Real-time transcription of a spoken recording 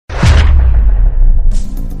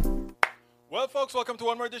Well, folks, welcome to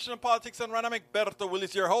one more edition of Politics and Run. I'm Egberto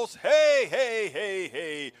Willis, your host. Hey, hey, hey,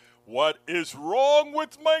 hey. What is wrong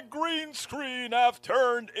with my green screen? I've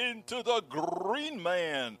turned into the green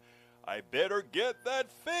man. I better get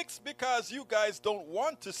that fixed because you guys don't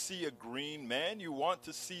want to see a green man. You want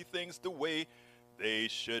to see things the way they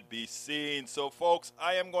should be seen. So, folks,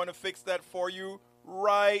 I am going to fix that for you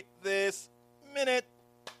right this minute.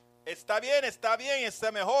 Está bien,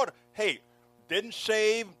 está mejor. Hey, didn't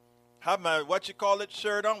shave, have my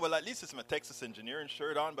shirt on. Well, at least it's my Texas engineering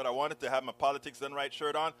shirt on, but I wanted to have my Politics Done Right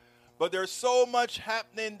shirt on. But there's so much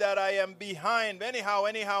happening that I am behind. Anyhow.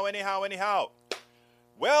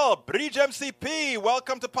 Well, Bridge MCP,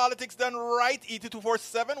 welcome to Politics Done Right.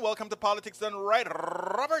 E2247, welcome to Politics Done Right.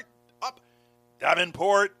 Robert Up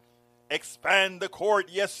Davenport, expand the court.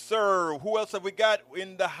 Yes, sir. Who else have we got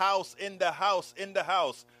in the house?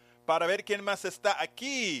 Para ver quién más está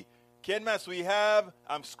aquí. ¿Quién más we have?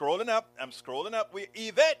 I'm scrolling up. We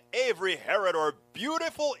Yvette Avery Herodor,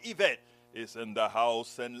 beautiful Yvette, is in the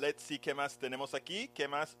house. And let's see qué más tenemos aquí. ¿Qué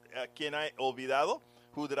más? ¿Quién hay olvidado?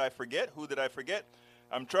 Who did I forget?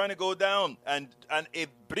 I'm trying to go down. And if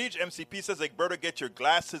Bridge MCP says, Egberto, get your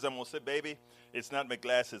glasses, I'm going to say, baby, it's not my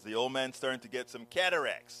glasses. The old man's starting to get some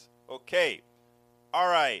cataracts. Okay. All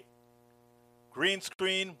right. Green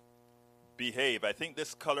screen, behave. I think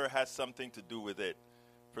this color has something to do with it.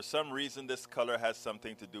 For some reason, this color has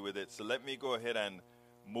something to do with it. So let me go ahead and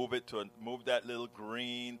move that little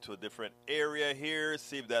green to a different area here.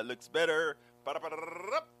 See if that looks better.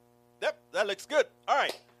 Yep, that looks good. All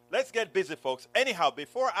right, let's get busy, folks. Anyhow,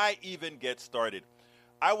 before I even get started,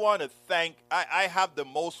 I want to thank, I have the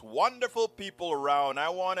most wonderful people around. I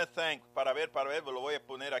want to thank, para ver, lo voy a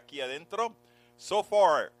poner aquí adentro. So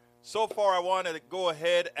far, I want to go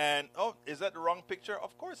ahead and, oh, is that the wrong picture?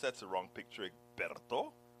 Of course that's the wrong picture,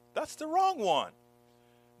 Egberto. That's the wrong one.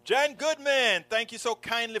 Jan Goodman, thank you so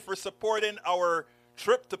kindly for supporting our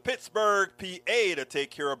trip to Pittsburgh, PA to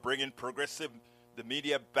take care of bringing the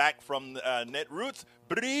media back from Netroots.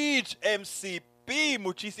 Bridge MCP,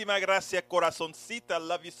 muchísimas gracias, corazoncita.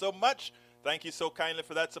 Love you so much. Thank you so kindly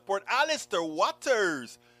for that support. Alistair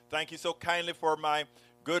Waters, thank you so kindly for my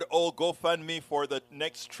good old GoFundMe for the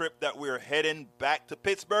next trip that we're heading back to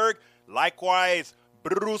Pittsburgh. Likewise,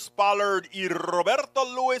 Bruce Pollard y Roberto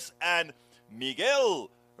Lewis and Michael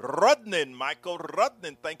Rudnin.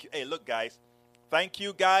 Thank you. Hey, look, guys. Thank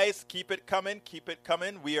you, guys. Keep it coming.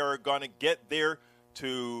 We are going to get there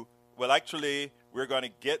we're going to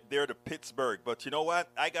get there to Pittsburgh. But you know what?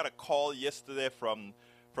 I got a call yesterday from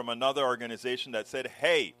another organization that said,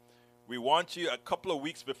 hey, we want you a couple of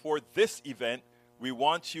weeks before this event. We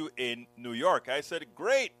want you in New York. I said,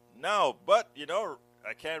 great. No, but,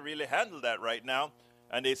 I can't really handle that right now.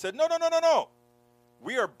 And they said, no.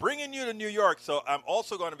 We are bringing you to New York. So I'm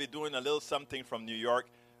also going to be doing a little something from New York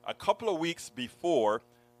a couple of weeks before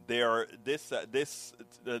this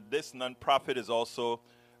nonprofit is also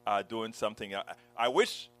doing something. I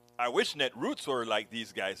wish Netroots were like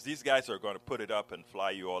these guys. These guys are going to put it up and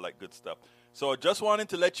fly you, all that good stuff. So just wanted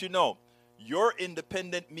to let you know, your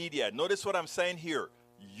independent media, notice what I'm saying here,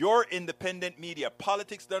 your independent media,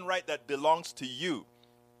 Politics Done Right, that belongs to you.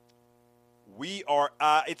 We are,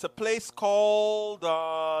 it's a place called,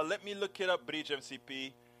 let me look it up, Bridge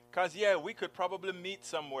MCP. Because, we could probably meet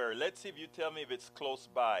somewhere. Let's see if you tell me if it's close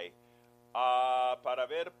by. Para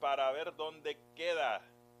ver dónde queda.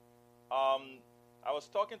 I was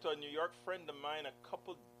talking to a New York friend of mine a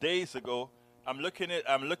couple days ago. I'm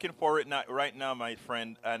looking for it right now, my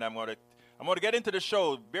friend, and I'm gonna get into the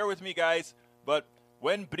show. Bear with me, guys. But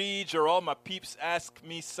when Bridge or all my peeps ask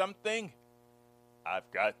me something,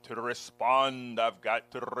 I've got to respond.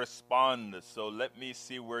 So let me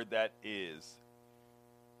see where that is.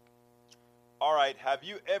 All right. Have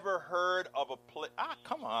you ever heard of a place?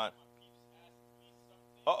 Come on.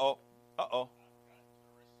 Uh-oh.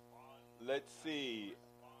 Let's see.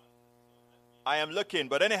 I am looking.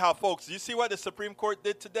 But anyhow, folks, you see what the Supreme Court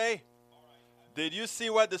did today? Did you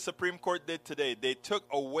see what the Supreme Court did today? They took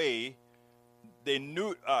away,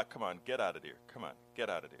 come on, get out of here.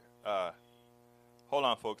 Hold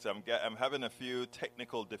on, folks. I'm having a few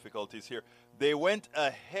technical difficulties here. They went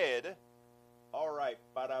ahead. All right,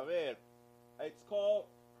 para ver. It's called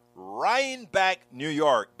Rhinebeck, New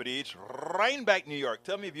York, Bridge. Rhinebeck, New York.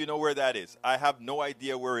 Tell me if you know where that is. I have no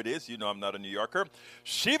idea where it is. You know I'm not a New Yorker.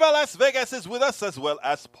 Shiva Las Vegas is with us, as well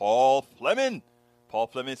as Paul Fleming. Paul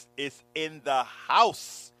Fleming is in the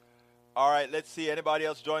house. All right, let's see. Anybody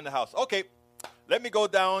else join the house? Okay, let me go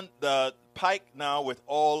down the pike now with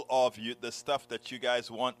all of you, the stuff that you guys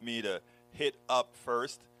want me to hit up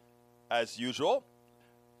first, as usual.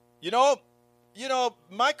 You know,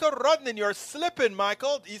 Michael Rudnin, you're slipping,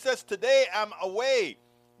 Michael. He says, today I'm away.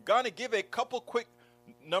 Gonna give a couple quick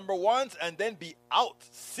number ones and then be out.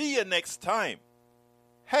 See you next time.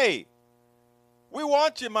 Hey, we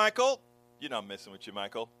want you, Michael. You're not messing with you,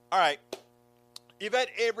 Michael. All right. Yvette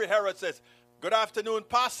Avery Herod says, good afternoon,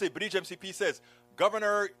 Posse. Bridge MCP says,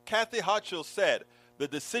 Governor Kathy Hochul said, the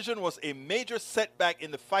decision was a major setback in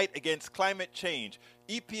the fight against climate change.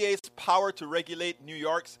 EPA's power to regulate New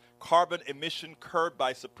York's carbon emission curbed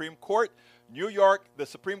by Supreme Court. New York, the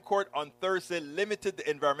Supreme Court on Thursday limited the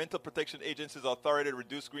Environmental Protection Agency's authority to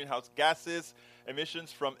reduce greenhouse gases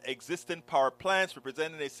emissions from existing power plants,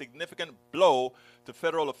 representing a significant blow to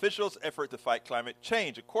federal officials' effort to fight climate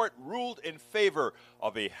change. The court ruled in favor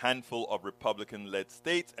of a handful of Republican-led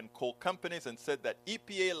states and coal companies and said that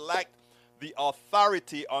EPA lacked the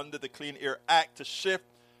authority under the Clean Air Act to shift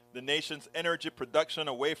the nation's energy production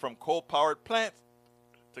away from coal-powered plants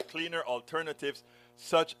to cleaner alternatives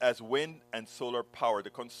such as wind and solar power. The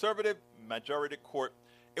conservative majority court,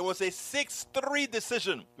 it was a 6-3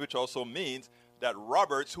 decision, which also means that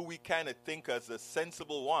Roberts, who we kind of think as a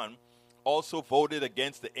sensible one, also voted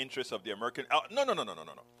against the interests of the American... No.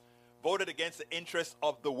 Voted against the interests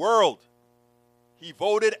of the world. He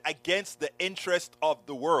voted against the interest of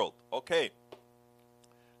the world. Okay.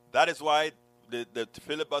 That is why the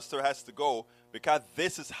filibuster has to go, because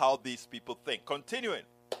this is how these people think. Continuing.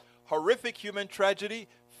 Horrific human tragedy.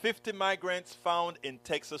 50 migrants found in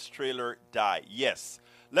Texas trailer die. Yes.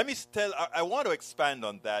 Let me tell, I want to expand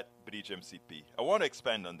on that, Bridge MCP. I want to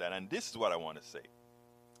expand on that, and this is what I want to say.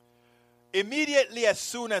 Immediately as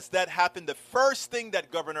soon as that happened, the first thing that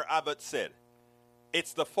Governor Abbott said,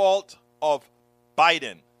 it's the fault of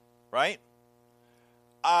Biden, right?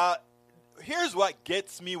 Here's what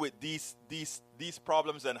gets me with these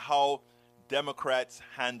problems and how Democrats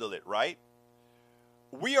handle it, right?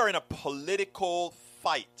 We are in a political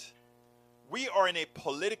fight. We are in a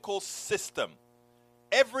political system.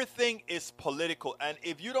 Everything is political. And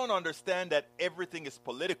if you don't understand that everything is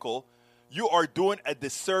political, you are doing a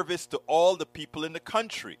disservice to all the people in the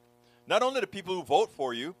country. Not only the people who vote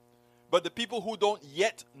for you, but the people who don't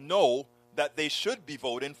yet know that they should be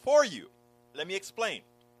voting for you. Let me explain.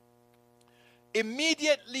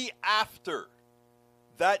 Immediately after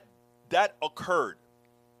that occurred,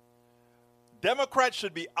 Democrats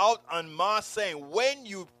should be out en masse saying, when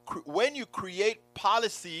you create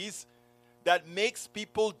policies that makes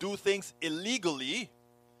people do things illegally,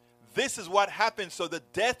 this is what happens. So the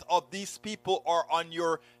death of these people are on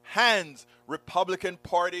your hands, Republican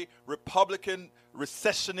Party, Republican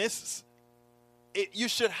recessionists. You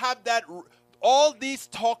should have that. All these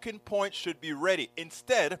talking points should be ready.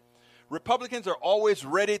 Instead, Republicans are always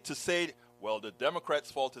ready to say, well, the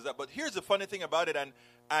Democrats' fault is that. But here's the funny thing about it, and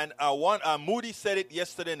Moody said it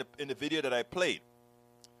yesterday in the video that I played.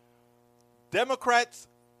 Democrats,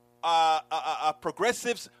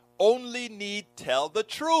 progressives only need tell the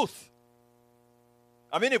truth.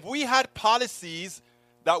 I mean, if we had policies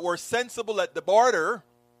that were sensible at the border,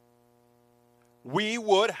 we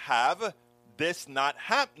would have this not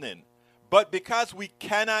happening. But because we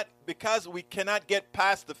cannot get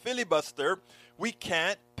past the filibuster, we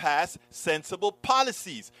can't pass sensible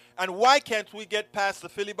policies. And why can't we get past the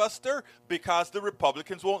filibuster? Because the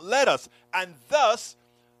Republicans won't let us. And thus,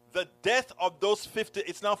 the death of those 50,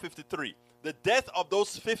 it's now 53, the death of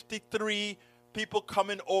those 53 people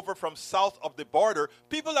coming over from south of the border,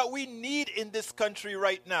 people that we need in this country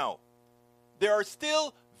right now. There are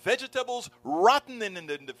still vegetables rotting in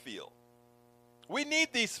the field. We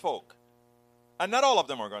need these folk. And not all of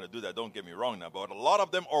them are going to do that, don't get me wrong now, but a lot of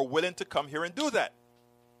them are willing to come here and do that.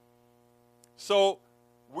 So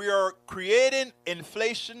we are creating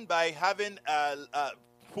inflation by having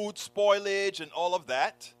food spoilage and all of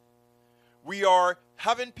that. We are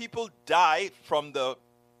having people die from the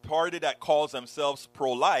party that calls themselves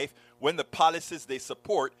pro-life when the policies they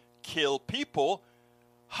support kill people.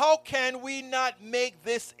 How can we not make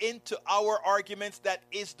this into our arguments that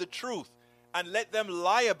is the truth and let them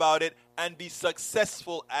lie about it and be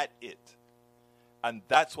successful at it? And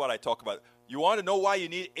that's what I talk about. You want to know why you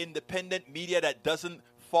need independent media that doesn't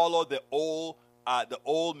follow the old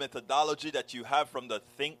methodology that you have from the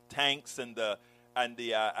think tanks and the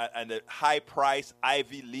high price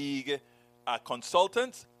Ivy League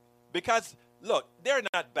consultants? Because look, they're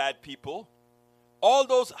not bad people. All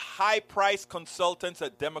those high price consultants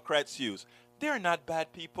that Democrats use, they're not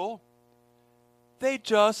bad people. They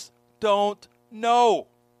just don't know.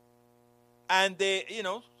 And they,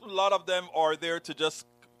 a lot of them are there to just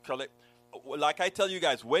collect. Like I tell you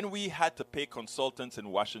guys, when we had to pay consultants in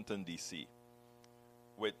Washington, D.C.,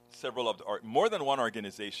 with several of more than one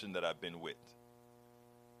organization that I've been with.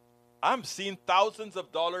 I'm seeing thousands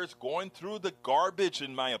of dollars going through the garbage,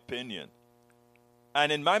 in my opinion.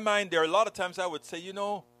 And in my mind, there are a lot of times I would say,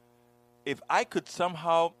 if I could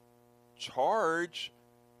somehow charge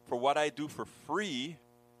for what I do for free,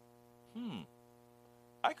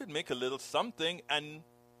 I could make a little something and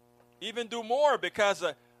even do more because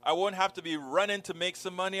I won't have to be running to make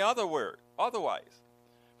some money otherwise.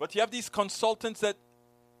 But you have these consultants that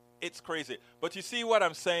it's crazy. But you see what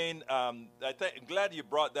I'm saying? I'm glad you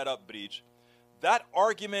brought that up, Breach. That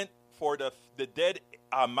argument for the dead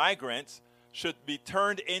migrants should be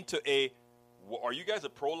turned into are you guys a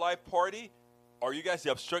pro-life party? Are you guys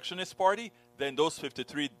the obstructionist party? Then those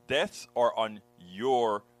 53 deaths are on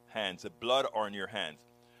your hands. The blood are on your hands.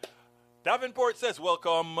 Davenport says,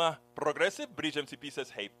 welcome, Progressive. Bridge MCP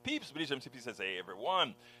says, hey, peeps. Bridge MCP says, hey,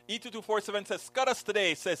 everyone. E2247 says, Scott us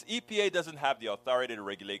today. Says, EPA doesn't have the authority to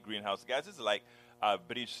regulate greenhouse gases, like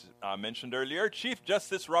Bridge mentioned earlier. Chief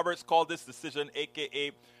Justice Roberts called this decision,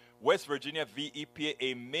 a.k.a. West Virginia v. EPA,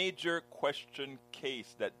 a major question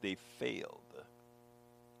case that they failed.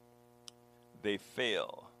 They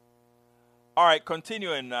fail. All right,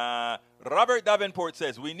 continuing. Robert Davenport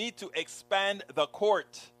says, we need to expand the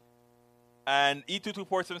court. And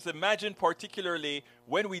E2247 says, imagine particularly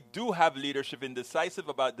when we do have leadership indecisive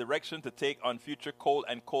about direction to take on future coal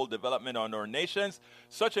and coal development on our nations.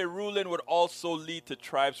 Such a ruling would also lead to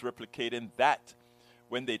tribes replicating that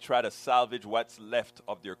when they try to salvage what's left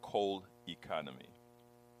of their coal economy.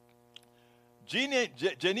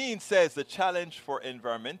 Janine says the challenge for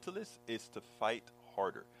environmentalists is to fight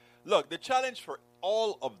harder. Look, the challenge for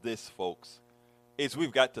all of this, folks, is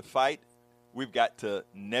we've got to fight. We've got to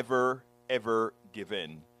never ever give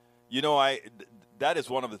in. That is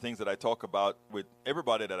one of the things that I talk about with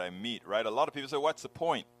everybody that I meet, right? A lot of people say, what's the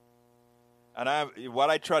point? And what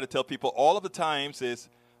I try to tell people all of the times is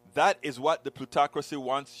that is what the plutocracy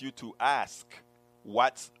wants you to ask.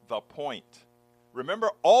 What's the point?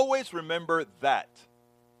 Always remember that.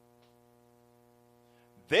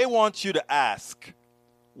 They want you to ask,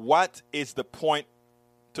 what is the point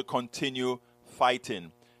to continue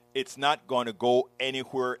fighting? It's not going to go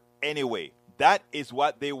anywhere anyway. That is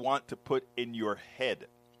what they want to put in your head.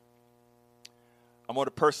 I'm going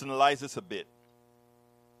to personalize this a bit.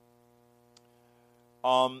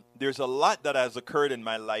 There's a lot that has occurred in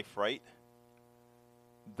my life, right?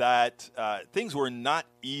 That things were not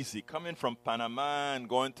easy. Coming from Panama and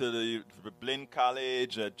going to the Blinn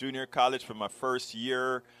College, junior college for my first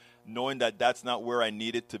year, knowing that that's not where I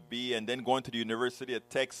needed to be, and then going to the University of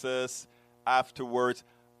Texas afterwards.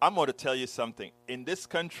 I'm going to tell you something. In this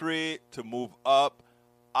country, to move up,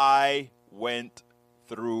 I went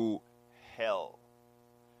through hell.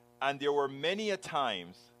 And there were many a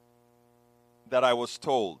times that I was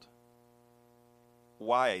told,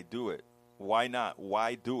 why I do it? Why not?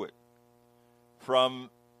 Why do it? From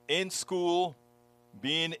in school,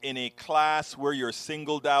 being in a class where you're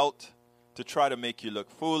singled out to try to make you look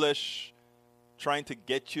foolish, trying to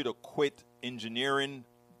get you to quit engineering,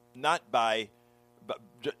 not by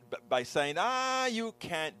saying, you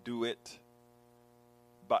can't do it.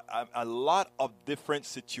 But a lot of different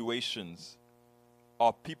situations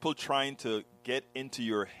of people trying to get into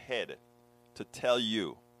your head to tell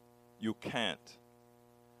you, you can't.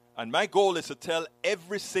 And my goal is to tell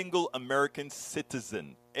every single American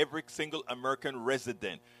citizen, every single American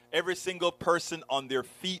resident, every single person on their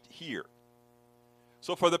feet here.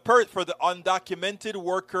 So for the undocumented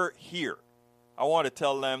worker here, I want to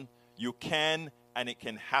tell them, you can, and it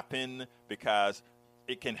can happen, because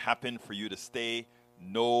it can happen for you to stay.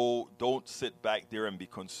 No, don't sit back there and be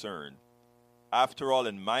concerned. After all,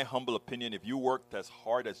 in my humble opinion, if you worked as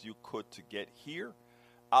hard as you could to get here,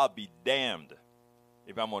 I'll be damned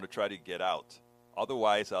if I'm going to try to get out.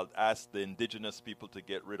 Otherwise, I'll ask the indigenous people to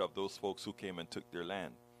get rid of those folks who came and took their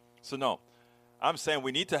land. So no, I'm saying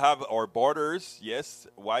we need to have our borders. Yes.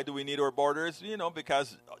 Why do we need our borders?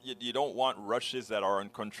 Because you don't want rushes that are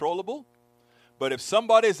uncontrollable. But if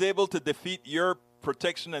somebody is able to defeat your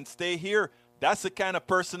protection and stay here, that's the kind of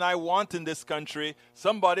person I want in this country.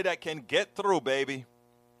 Somebody that can get through, baby.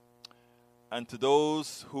 And to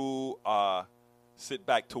those who sit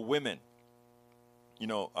back, to women,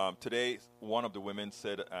 today one of the women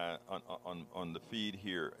said on the feed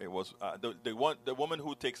here, it was the woman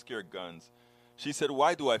who takes care of guns. She said,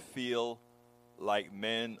 "Why do I feel like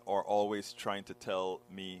men are always trying to tell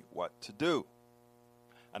me what to do?"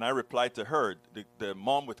 And I replied to her, the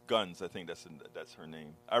mom with guns, I think that's her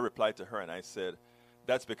name. I replied to her and I said,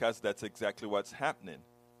 that's because that's exactly what's happening.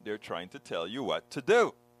 They're trying to tell you what to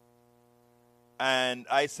do. And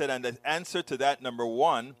I said, and the answer to that, number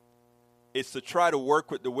one, is to try to work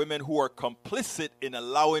with the women who are complicit in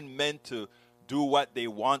allowing men to do what they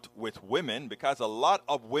want with women, because a lot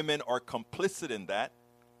of women are complicit in that.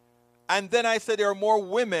 And then I said, there are more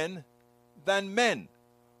women than men.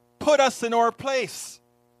 Put us in our place.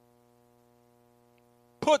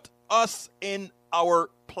 Put us in our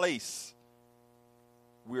place.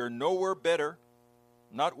 We are nowhere better,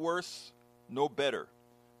 not worse, no better.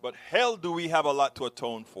 But hell, do we have a lot to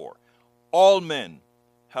atone for. All men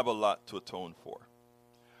have a lot to atone for.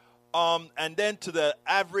 And then to the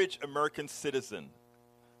average American citizen,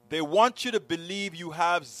 they want you to believe you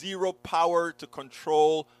have zero power to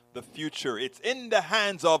control the future. It's in the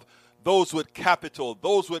hands of those with capital,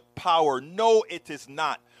 those with power. No, it is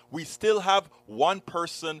not. We still have one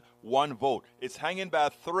person, one vote. It's hanging by a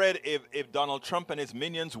thread if Donald Trump and his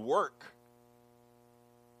minions work.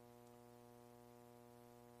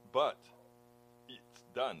 But it's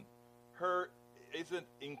done. Her isn't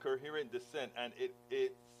incoherent dissent, and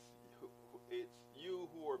it's you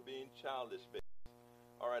who are being childish, baby.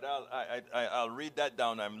 All right, I'll read that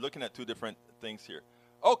down. I'm looking at two different things here.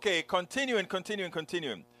 Okay, continuing.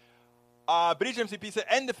 British MCP said,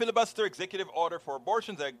 end the filibuster executive order for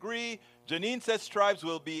abortions. I agree. Janine says tribes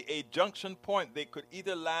will be a junction point. They could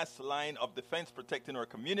either last line of defense protecting our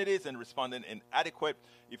communities and responding in adequate,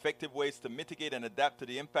 effective ways to mitigate and adapt to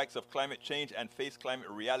the impacts of climate change and face climate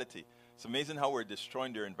reality. It's amazing how we're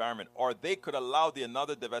destroying their environment. Or they could allow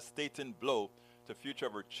another devastating blow to the future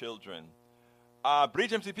of our children.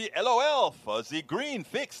 Bridge MCP, LOL, Fuzzy Green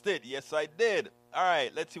fixed it. Yes, I did. All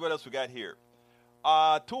right, let's see what else we got here.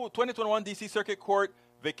 2021 D.C. Circuit Court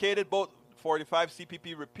vacated both 45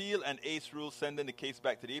 CPP repeal and ACE rules, sending the case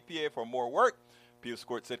back to the EPA for more work. Appeals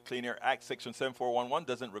Court said Clean Air Act Section 7411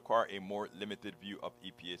 doesn't require a more limited view of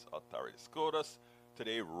EPA's authority. SCOTUS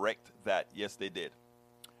today wrecked that. Yes, they did.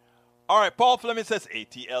 All right, Paul Fleming says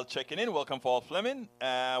ATL checking in. Welcome, Paul Fleming.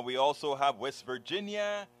 We also have West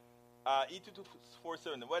Virginia.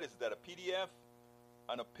 E2247, what is that, a PDF?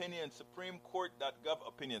 An opinion, supremecourt.gov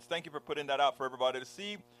opinions. Thank you for putting that out for everybody to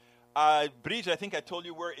see. Bridge, I think I told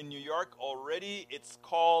you we're in New York already. It's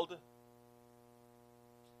called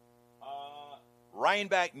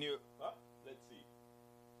Rhinebeck, let's see.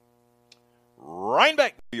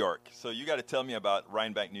 Rhinebeck, New York. So you got to tell me about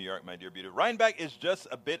Rhinebeck, New York, my dear beauty. Rhinebeck is just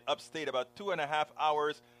a bit upstate, about 2.5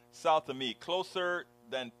 hours south of me, closer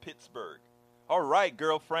than Pittsburgh. All right,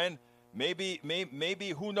 girlfriend. Maybe,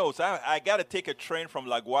 who knows? I got to take a train from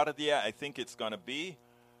LaGuardia, I think it's going to be,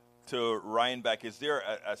 to Rhinebeck. Is there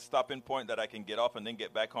a stopping point that I can get off and then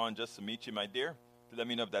get back on just to meet you, my dear? Let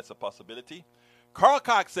me know if that's a possibility. Carl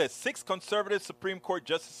Cox says, 6 conservative Supreme Court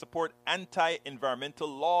justices support anti-environmental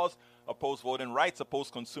laws, oppose voting rights,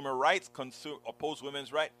 oppose consumer rights, oppose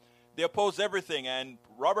women's rights. They oppose everything. And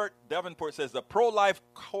Robert Davenport says, the pro-life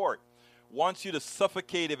court wants you to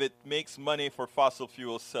suffocate if it makes money for fossil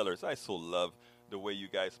fuel sellers. I so love the way you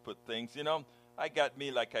guys put things. You know, I got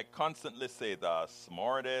me, like I constantly say, the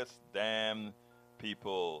smartest damn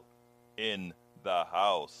people in the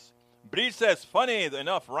house. Breach says, funny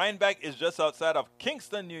enough, Rhinebeck is just outside of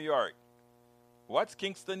Kingston, New York. What's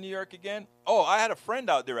Kingston, New York again? Oh, I had a friend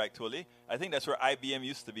out there, actually. I think that's where IBM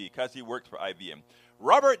used to be, because he worked for IBM.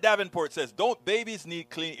 Robert Davenport says, don't babies need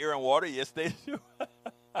clean air and water? Yes, they do.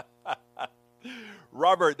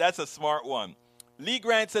 Robert, that's a smart one. Lee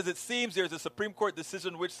Grant says, it seems there's a Supreme Court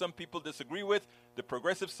decision which some people disagree with. The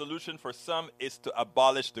progressive solution for some is to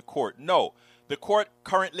abolish the court. No, the court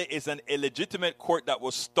currently is an illegitimate court that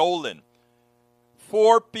was stolen.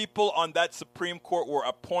 4 people on that Supreme Court were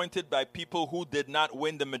appointed by people who did not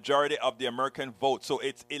win the majority of the American vote, so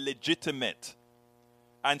it's illegitimate.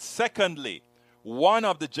 And secondly, one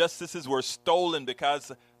of the justices were stolen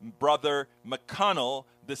because Brother McConnell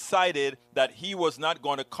decided that he was not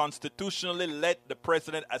going to constitutionally let the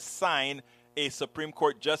president assign a Supreme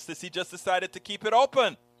Court justice. He just decided to keep it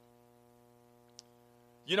open.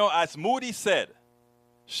 You know, as Moody said,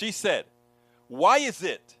 she said, why is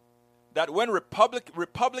it that when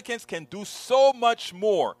Republicans can do so much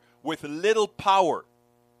more with little power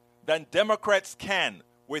than Democrats can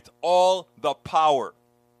with all the power?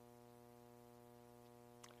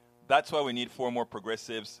 That's why we need 4 more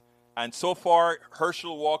progressives. And so far,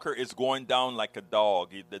 Herschel Walker is going down like a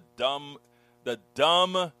dog. Look,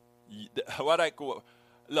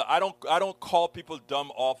 I don't call people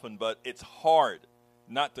dumb often, but it's hard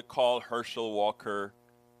not to call Herschel Walker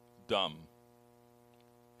dumb.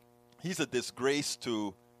 He's a disgrace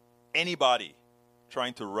to anybody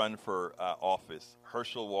trying to run for office,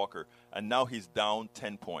 Herschel Walker. And now he's down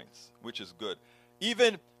 10 points, which is good.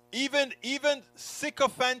 Even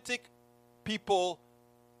sycophantic people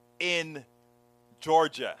in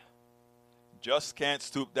Georgia just can't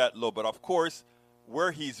stoop that low. But of course,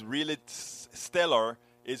 where he's really stellar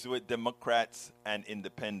is with Democrats and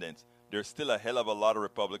independents. There's still a hell of a lot of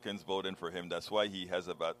Republicans voting for him. That's why he has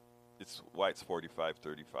it's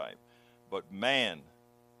 45-35. But man,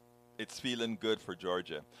 it's feeling good for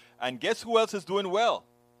Georgia. And guess who else is doing well?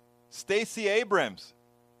 Stacey Abrams.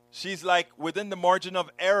 She's like within the margin of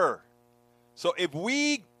error. So if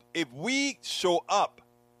we show up,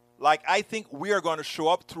 like I think we are going to show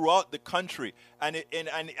up throughout the country, and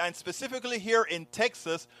specifically here in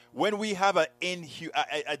Texas, when we have a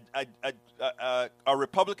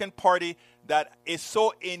Republican Party that is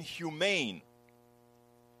so inhumane,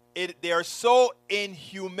 they are so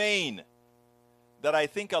inhumane that I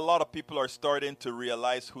think a lot of people are starting to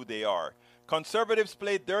realize who they are. Conservatives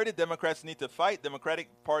play dirty. Democrats need to fight. Democratic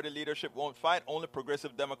Party leadership won't fight. Only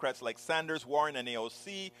progressive Democrats like Sanders, Warren, and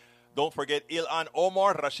AOC. Don't forget Ilhan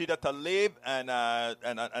Omar, Rashida Tlaib,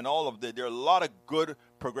 and all of there are a lot of good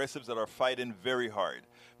progressives that are fighting very hard.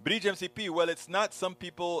 Bridge MCP, well, it's not some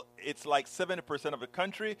people. It's like 70% of the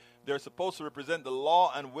country. They're supposed to represent the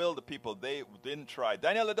law and will the people. They didn't try.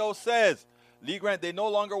 Daniel Lado says, Lee Grant, they no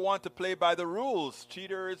longer want to play by the rules.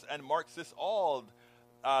 Cheaters and Marxists all.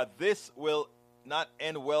 This will not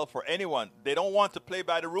end well for anyone. They don't want to play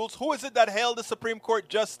by the rules. Who is it that held the Supreme Court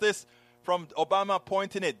justice from Obama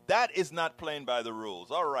appointing it? That is not playing by the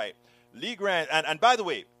rules. All right. Lee Grant, and by the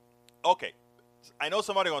way, okay, I know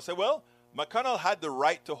somebody going to say, well, McConnell had the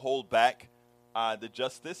right to hold back the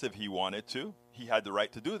justice if he wanted to. He had the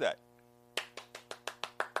right to do that.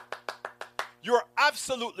 You're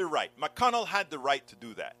absolutely right. McConnell had the right to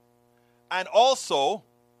do that. And also,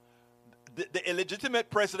 the illegitimate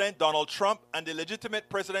president, Donald Trump, and the legitimate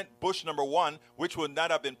president, Bush #1, which would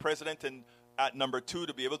not have been president at #2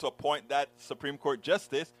 to be able to appoint that Supreme Court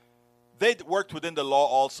justice, they worked within the law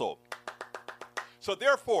also. So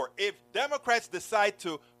therefore, if Democrats decide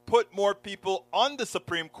to put more people on the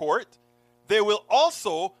Supreme Court, they will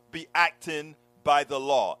also be acting by the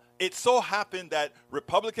law. It so happened that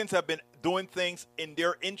Republicans have been doing things in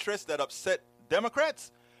their interest that upset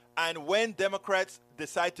Democrats. And when Democrats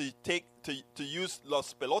decide to use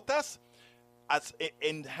Los Pelotas as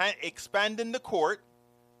expanding the court,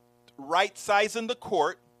 right-sizing the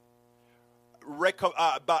court,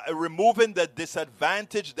 removing the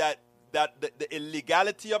disadvantage that the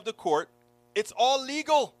illegality of the court, it's all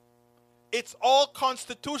legal. It's all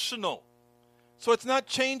constitutional. So it's not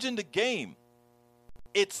changing the game.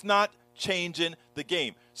 It's not changing the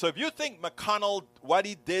game. So if you think McConnell, what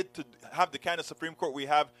he did to have the kind of Supreme Court we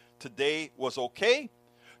have today was okay,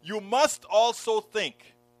 you must also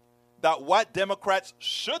think that what Democrats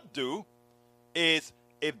should do is,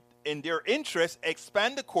 if in their interest,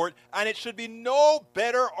 expand the court, and it should be no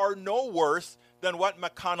better or no worse than what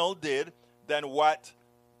McConnell did, than what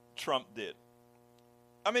Trump did.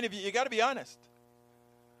 I mean, if you got to be honest.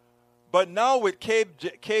 But now with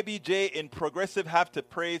KBJ and progressive have to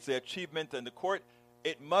praise the achievement in the court,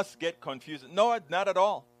 it must get confusing. No, not at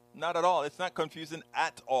all. Not at all. It's not confusing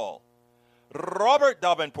at all. Robert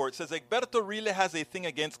Davenport says, Egberto really has a thing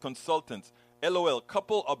against consultants. LOL,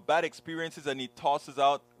 couple of bad experiences and he tosses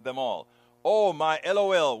out them all. Oh my,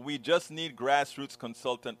 LOL, we just need grassroots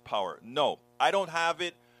consultant power. No, I don't have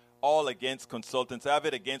it all against consultants. I have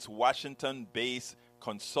it against Washington-based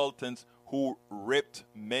consultants who ripped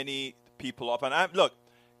many people off. And look,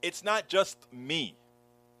 it's not just me,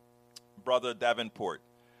 Brother Davenport.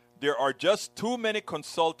 There are just too many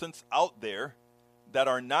consultants out there that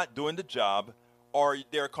are not doing the job, or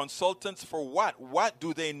they're consultants for what? What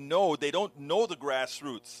do they know? They don't know the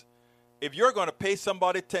grassroots. If you're going to pay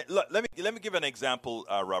somebody, let me give an example,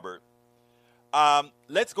 Robert.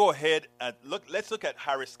 Let's go ahead and let's look at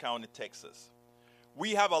Harris County, Texas.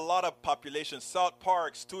 We have a lot of population, South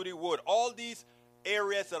Park, Studi Wood, all these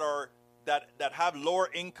areas that have lower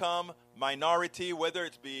income, minority, whether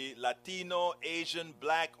it's be Latino, Asian,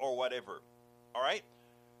 Black, or whatever. All right?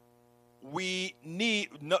 The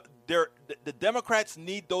Democrats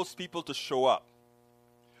need those people to show up.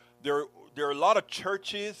 There are a lot of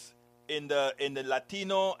churches in the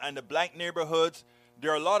Latino and the Black neighborhoods.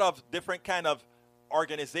 There are a lot of different kind of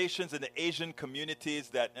organizations in the Asian communities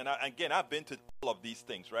that, and again, I've been to all of these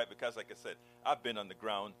things, right? Because like I said, I've been on the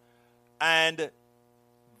ground. And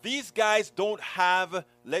these guys don't have,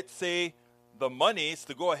 let's say, the monies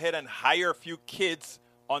to go ahead and hire a few kids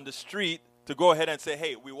on the street to go ahead and say,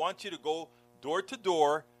 hey, we want you to go door to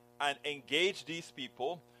door and engage these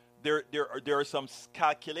people. There are some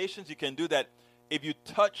calculations you can do that if you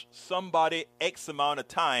touch somebody X amount of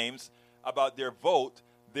times about their vote,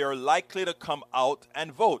 they're likely to come out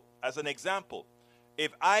and vote. as an example,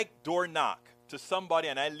 if I door knock to somebody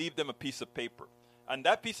and I leave them a piece of paper, and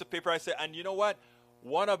that piece of paper I say, and you know what?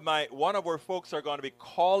 One of our folks are going to be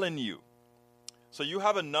calling you. So you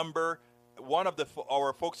have a number. One of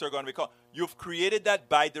our folks are going to be called. You've created that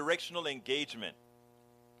bi-directional engagement.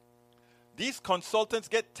 These consultants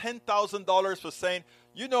get $10,000 for saying,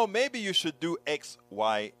 you know, maybe you should do X,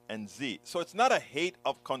 Y, and Z. So it's not a hate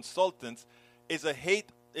of consultants. It's a hate.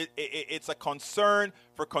 It's a concern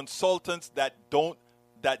for consultants that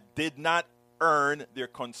did not earn their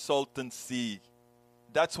consultancy.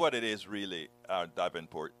 That's what it is, really,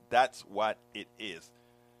 Davenport. That's what it is.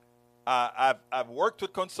 I've worked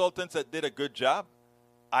with consultants that did a good job.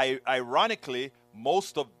 Ironically,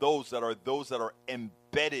 most of those that are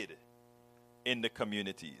embedded in the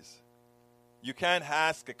communities. You can't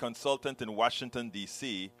ask a consultant in Washington,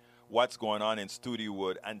 D.C. what's going on in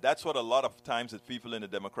Studewood, and that's what a lot of times the people in the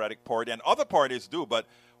Democratic Party and other parties do. But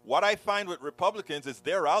what I find with Republicans is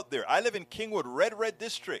they're out there. I live in Kingwood, red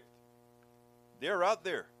district. They're out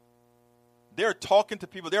there. They're talking to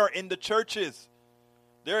people. They're in the churches.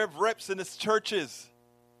 They have reps in the churches.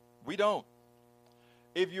 We don't.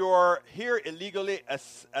 If you're here illegally,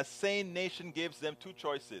 a sane nation gives them two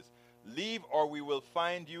choices. Leave, or we will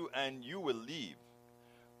find you and you will leave.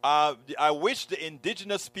 I wish the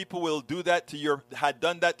indigenous people will had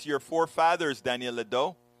done that to your forefathers, Daniel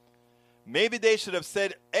Ledo. Maybe they should have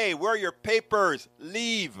said, hey, where are your papers?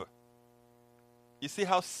 Leave. You see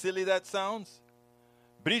how silly that sounds?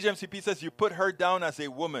 Bridge MCP says, you put her down as a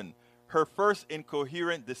woman, her first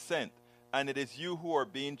incoherent descent, and it is you who are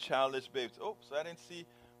being childish babes. Oh, so I didn't see.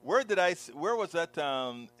 Where was that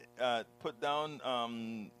put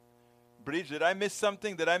down? Bridge, did I miss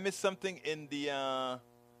something? Did I miss something in the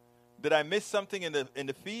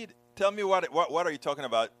feed? Tell me what are you talking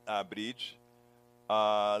about, Bridge?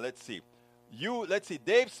 Let's see.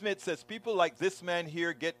 Dave Smith says people like this man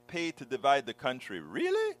here get paid to divide the country.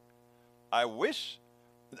 Really? I wish.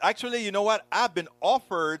 Actually, you know what? I've been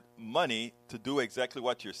offered money to do exactly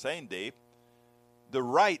what you're saying, Dave. The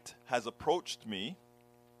right has approached me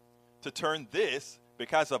to turn this,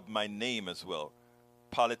 because of my name as well,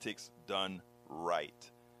 politics done right.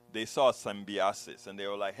 They saw symbiosis and they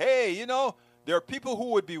were like, hey, you know, there are people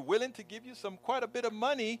who would be willing to give you quite a bit of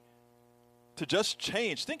money to just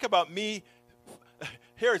change. Think about me.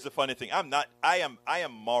 Here's the funny thing. I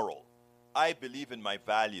am moral. I believe in my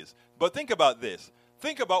values. But think about this.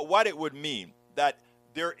 Think about what it would mean that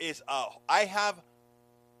I have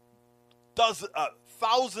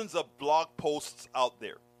thousands of blog posts out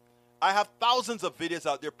there. I have thousands of videos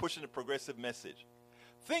out there pushing a progressive message.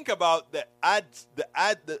 Think about the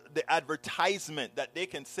advertisement that they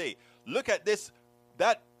can say, look at this,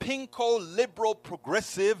 that pinko liberal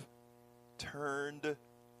progressive turned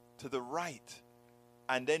to the right.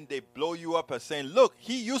 And then they blow you up as saying, look,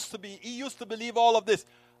 he used to believe all of this.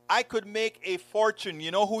 I could make a fortune.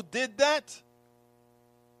 You know who did that?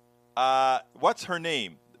 What's her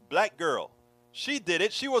name? Black girl. She did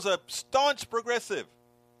it. She was a staunch progressive.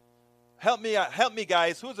 Help me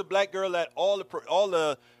guys. Who's a black girl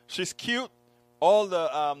that she's cute. All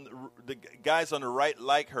the guys on the right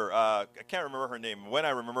like her. I can't remember her name. When I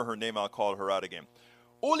remember her name, I'll call her out again.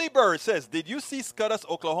 Uli Burr says, did you see Scudder's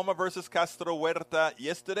Oklahoma versus Castro Huerta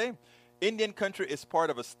yesterday? Indian country is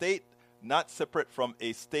part of a state, not separate from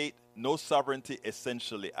a state. No sovereignty,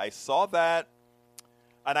 essentially. I saw that,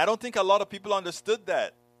 and I don't think a lot of people understood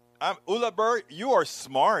that. Uli Burr, you are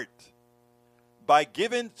smart. By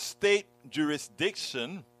giving state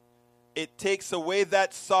jurisdiction, it takes away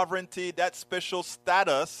that sovereignty, that special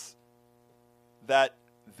status that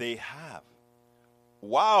they have.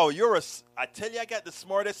 Wow, I tell you, I got the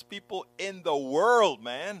smartest people in the world,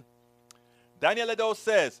 man. Daniel Ledo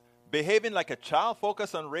says, behaving like a child,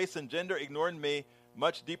 focus on race and gender, ignoring me.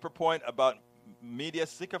 Much deeper point about media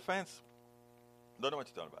sycophants. Don't know what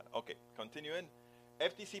you're talking about. Okay, continuing.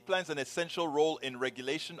 FTC plans an essential role in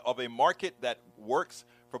regulation of a market that works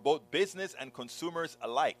for both business and consumers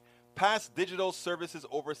alike. Pass Digital Services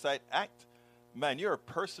Oversight Act. Man, you're a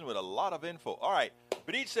person with a lot of info. All right.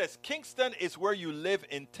 Bridge says, Kingston is where you live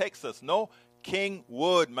in Texas. No,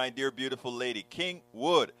 Kingwood, my dear beautiful lady.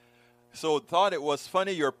 Kingwood. So thought it was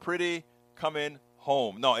funny you're pretty coming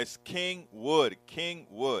home. No, it's Kingwood.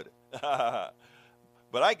 Kingwood.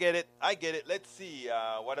 But I get it. Let's see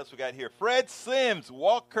what else we got here. Fred Sims.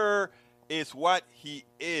 Walker is what he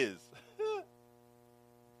is.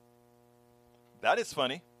 That is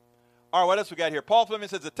funny. All right, what else we got here? Paul Fleming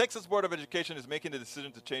says the Texas Board of Education is making the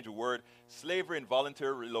decision to change a word, slavery and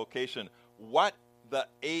voluntary relocation. What the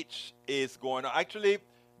H is going on? Actually,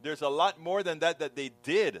 there's a lot more than that they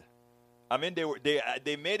did. I mean,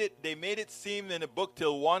 they made it seem in the book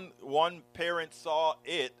till one parent saw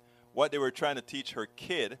it, what they were trying to teach her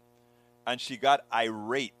kid, and she got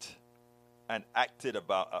irate and acted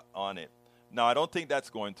about on it. Now I don't think that's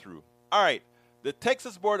going through. All right, the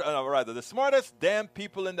Texas board, rather the smartest damn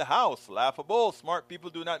people in the House. Laughable. Smart people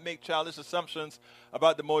do not make childish assumptions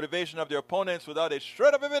about the motivation of their opponents without a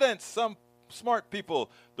shred of evidence. Some smart people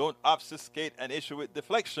don't obfuscate an issue with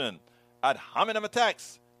deflection, ad hominem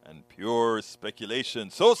attacks, and pure speculation.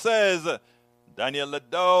 So says Daniel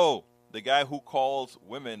Ledo, the guy who calls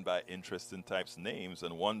women by interesting types names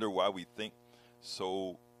and wonder why we think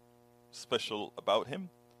so special about him,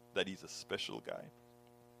 that he's a special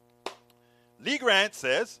guy. Lee Grant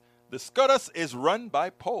says, the SCOTUS is run by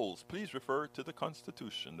Poles. Please refer to the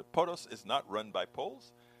Constitution. The POTUS is not run by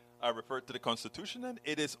Poles. I referred to the Constitution, and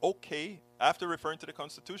it is okay. After referring to the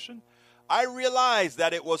Constitution, I realized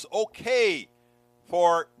that it was okay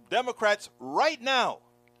for Democrats right now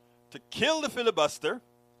to kill the filibuster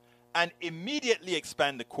and immediately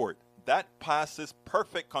expand the court. That passes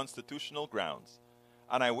perfect constitutional grounds,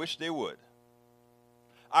 and I wish they would.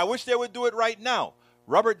 I wish they would do it right now.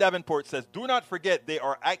 Robert Davenport says, do not forget they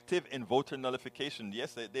are active in voter nullification.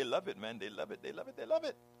 Yes, they love it, man. They love it. They love it. They love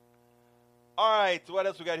it. All right, what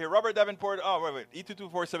else we got here? Robert Davenport,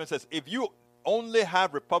 E2247 says, if you only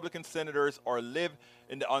have Republican senators or live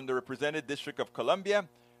in the underrepresented District of Columbia,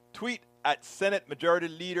 tweet at Senate Majority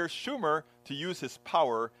Leader Schumer to use his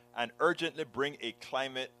power and urgently bring a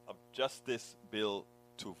climate of justice bill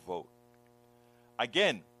to vote.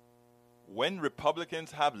 Again, when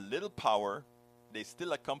Republicans have little power, they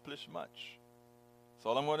still accomplish much. That's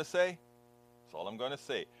all I'm going to say. That's all I'm going to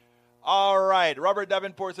say. All right, Robert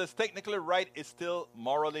Davenport says, technically right is still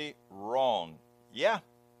morally wrong. Yeah,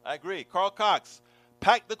 I agree. Carl Cox,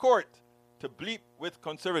 pack the court to bleep with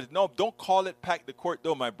conservatives. No, don't call it pack the court,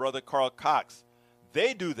 though, my brother Carl Cox.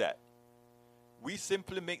 They do that. We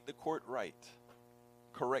simply make the court right.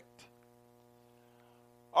 Correct.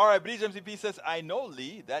 All right, Breeze MCP says, I know,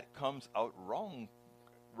 Lee, that comes out wrong.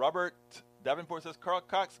 Robert Davenport says, Carl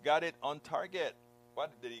Cox got it on target. What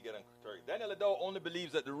did he get on target? Daniel Ledo only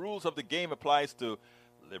believes that the rules of the game applies to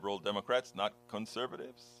liberal Democrats, not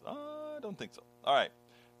conservatives. I don't think so. All right.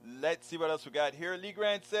 Let's see what else we got here. Lee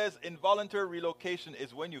Grant says, involuntary relocation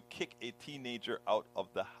is when you kick a teenager out of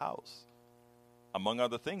the house. Among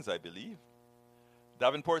other things, I believe.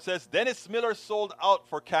 Davenport says, Dennis Miller sold out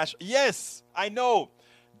for cash. Yes, I know.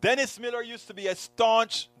 Dennis Miller used to be a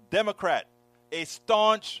staunch Democrat. A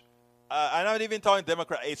staunch, I'm not even talking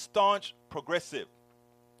Democrat, a staunch progressive.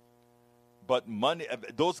 But money,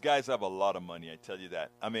 those guys have a lot of money, I tell you that.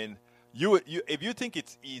 I mean, if you think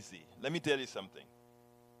it's easy, let me tell you something.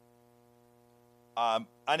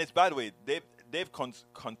 And it's, by the way, they've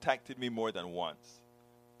contacted me more than once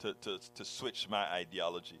to switch my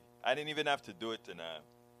ideology. I didn't even have to do it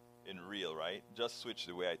in real, right? Just switch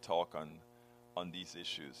the way I talk on these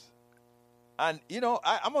issues. And,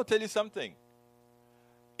 I'm going to tell you something.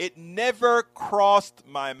 It never crossed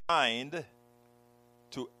my mind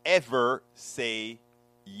to ever say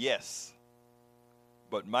yes.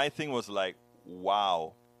 But my thing was like,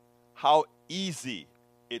 wow, how easy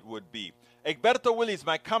it would be. Egberto Willis,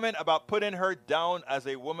 my comment about putting her down as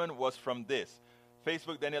a woman was from this.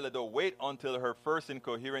 Facebook, Daniel Ledo, wait until her first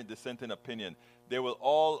incoherent dissenting opinion. They will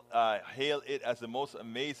all hail it as the most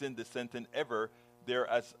amazing dissenting ever. They're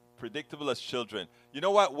as predictable as children. You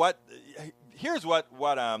know what? Here's what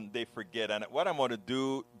they forget. And what I'm going to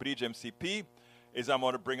do, Bridge MCP, is I'm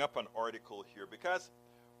going to bring up an article here. Because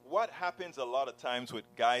what happens a lot of times with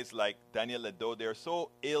guys like Daniel Ledo, they're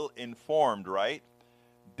so ill-informed, right?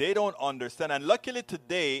 They don't understand. And luckily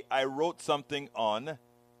today, I wrote something on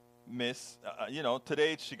Miss,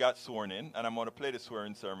 today she got sworn in, and I'm going to play the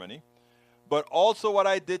swearing ceremony. But also what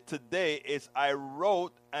I did today is I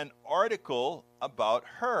wrote an article about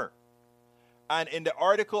her. And in the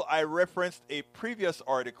article, I referenced a previous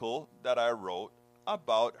article that I wrote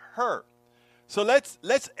about her. So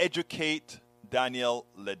let's educate Daniel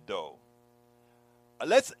Ledo.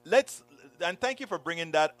 And thank you for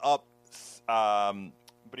bringing that up,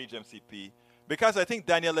 Bridge MCP, because I think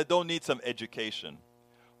Daniel Ledo needs some education.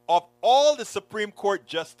 Of all the Supreme Court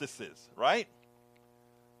justices, right?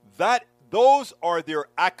 Those are their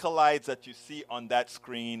accolades that you see on that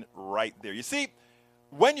screen right there. You see,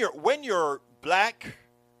 when you're black,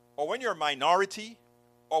 or when you're a minority,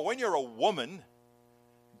 or when you're a woman,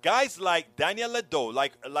 guys like Daniel Ledo,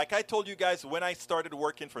 like I told you guys when I started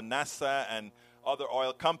working for NASA and other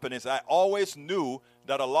oil companies, I always knew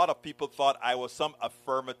that a lot of people thought I was some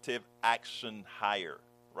affirmative action hire,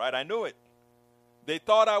 right? I knew it. They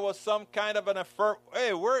thought I was some kind of an affirm.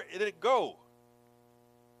 Hey, where did it go?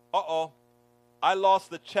 Uh-oh. I lost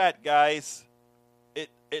the chat, guys.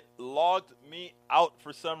 It logged me out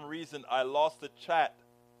for some reason. I lost the chat.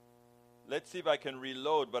 Let's see if I can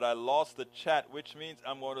reload, but I lost the chat, which means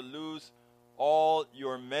I'm going to lose all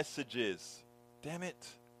your messages. Damn it.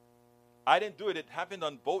 I didn't do it. It happened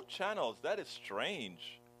on both channels. That is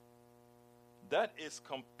strange. That is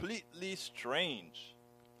completely strange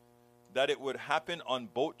that it would happen on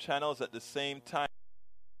both channels at the same time.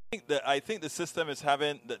 I think the system is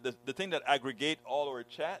having, the thing that aggregate all our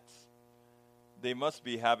chats, they must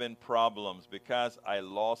be having problems because I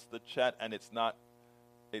lost the chat and it's not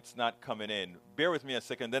coming in. Bear with me a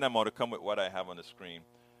second, then I'm going to come with what I have on the screen.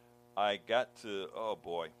 I got to, oh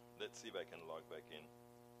boy, let's see if I can log back in.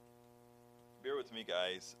 Bear with me,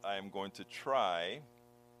 guys. I am going to try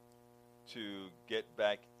to get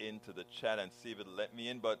back into the chat and see if it'll let me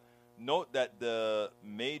in. But note that the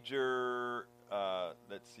major,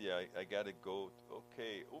 let's see, I got to go,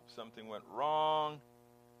 okay, oops, something went wrong.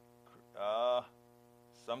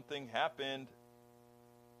 Something happened.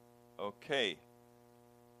 Okay.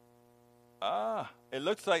 It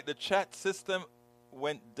looks like the chat system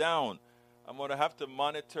went down. I'm going to have to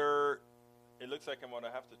monitor. It looks like I'm going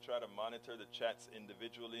to have to try to monitor the chats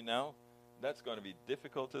individually now. That's going to be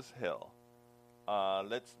difficult as hell.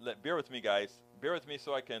 Bear with me, guys. Bear with me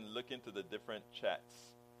so I can look into the different chats.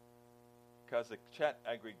 Because the chat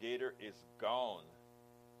aggregator is gone.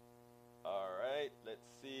 All right, let's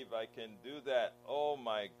see if I can do that. Oh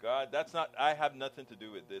my God, I have nothing to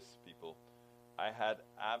do with this, people. I had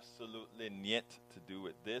absolutely niet to do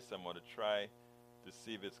with this. I'm going to try to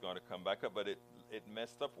see if it's going to come back up, but it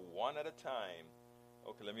messed up one at a time.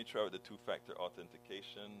 Okay, let me try with the two-factor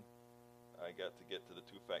authentication. I got to get to the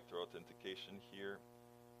two-factor authentication here.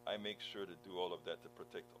 I make sure to do all of that to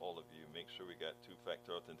protect all of you. Make sure we got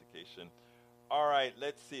two-factor authentication. All right,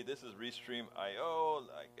 let's see. This is Restream.io.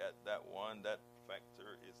 I got that one. That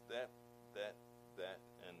factor is that,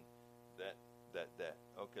 and that.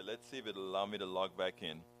 Okay, let's see if it'll allow me to log back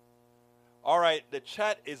in. All right, the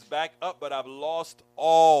chat is back up, but I've lost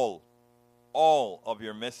all of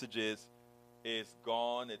your messages. Is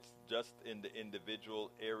gone. It's just in the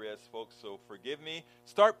individual areas, folks. So forgive me.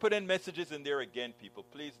 Start putting messages in there again, people.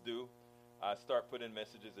 Please do. Start putting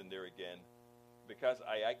messages in there again. Because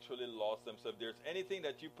I actually lost them. So if there's anything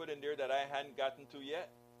that you put in there that I hadn't gotten to yet,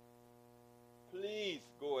 please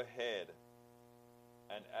go ahead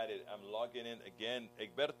and add it. I'm logging in again.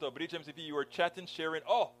 Egberto, Bridge MCP, you were chatting, sharing.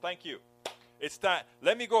 Oh, thank you. It's time.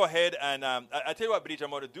 Let me go ahead and I tell you what, Bridge,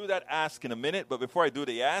 I'm going to do that ask in a minute. But before I do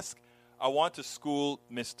the ask, I want to school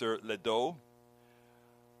Mr. Ledo.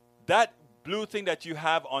 That blue thing that you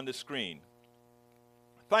have on the screen.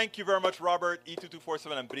 Thank you very much, Robert,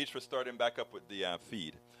 E2247, and Bridge for starting back up with the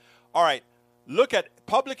feed. All right. Look at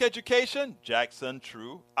public education, Jackson,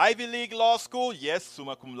 true. Ivy League Law School, yes,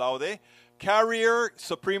 summa cum laude. Carrier,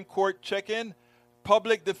 Supreme Court check-in.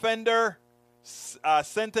 Public defender,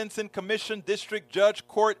 sentencing commission, district judge,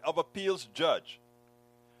 court of appeals judge.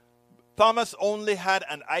 Thomas only had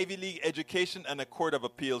an Ivy League education and a court of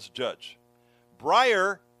appeals judge.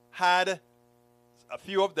 Breyer had a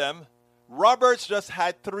few of them. Roberts just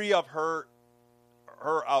had 3 of her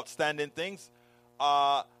outstanding things.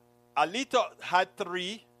 Alito had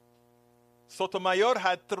 3. Sotomayor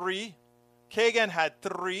had 3. Kagan had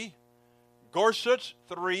 3. Gorsuch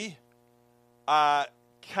 3.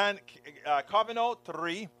 Kavanaugh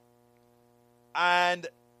 3. And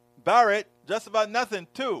Barrett just about nothing,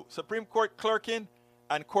 2. Supreme Court clerking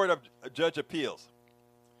and Court of Judge Appeals.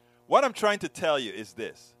 What I'm trying to tell you is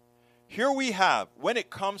this. Here we have, when it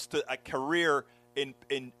comes to a career in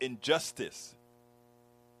justice,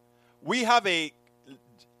 we have a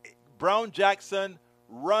Brown Jackson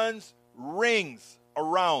rings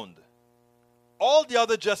around all the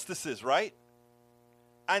other justices, right?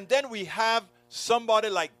 And then we have somebody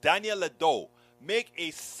like Daniel Ledo make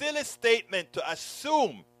a silly statement to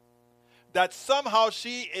assume that somehow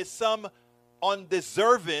she is some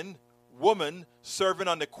undeserving woman serving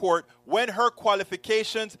on the court when her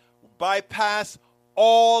qualifications bypass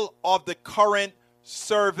all of the current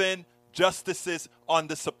serving justices on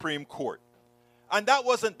the Supreme Court. And that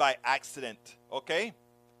wasn't by accident, okay?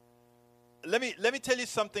 Let me tell you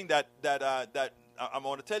something that I'm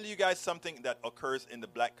going to tell you guys something that occurs in the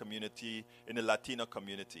black community, in the Latino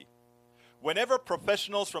community. Whenever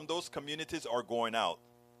professionals from those communities are going out,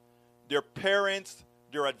 their parents,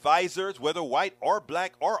 their advisors, whether white or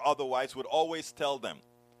black or otherwise, would always tell them,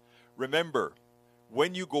 remember,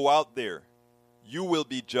 when you go out there, you will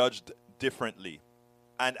be judged differently.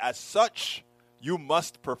 And as such, you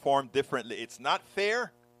must perform differently. It's not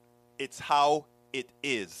fair. It's how it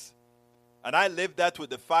is. And I lived that with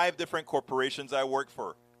the 5 different corporations I worked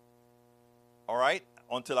for. All right?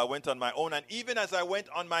 Until I went on my own. And even as I went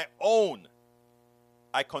on my own,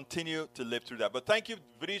 I continue to live through that. But thank you,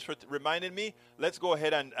 Vrish, for reminding me. Let's go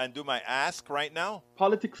ahead and do my ask right now.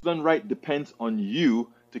 Politics Done Right depends on you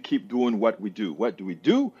to keep doing what we do. What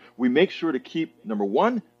do? We make sure to keep, number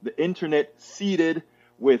one, the internet seeded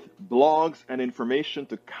with blogs and information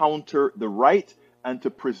to counter the right and to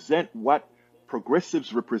present what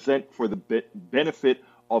progressives represent for the benefit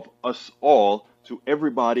of us all to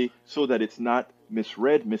everybody so that it's not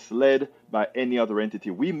misread, misled by any other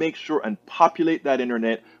entity. We make sure and populate that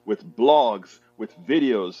internet with blogs, with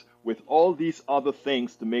videos, with all these other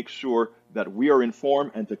things to make sure that we are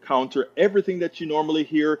informed and to counter everything that you normally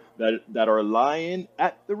hear that are lying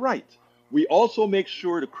at the right. We also make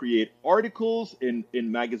sure to create articles in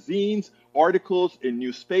magazines, articles in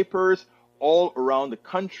newspapers, all around the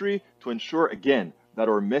country to ensure, again, that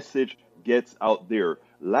our message gets out there.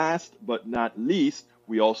 Last but not least,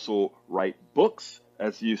 we also write books.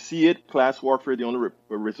 As you see it, Class Warfare, the only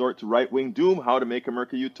resort to right-wing doom, How to Make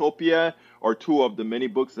America Utopia, are 2 of the many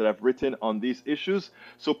books that I've written on these issues.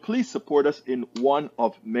 So please support us in one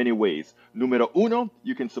of many ways. Numero uno,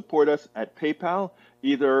 you can support us at PayPal,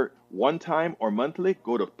 either one time or monthly.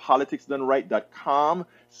 Go to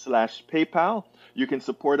politicsdoneright.com/PayPal. You can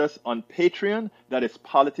support us on Patreon. That is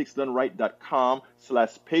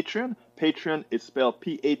politicsdoneright.com/Patreon. Patreon is spelled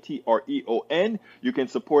Patreon. You can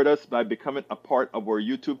support us by becoming a part of our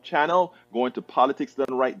YouTube channel, going to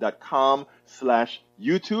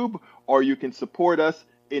politicsdoneright.com/YouTube, or you can support us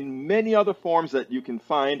in many other forms that you can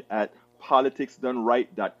find at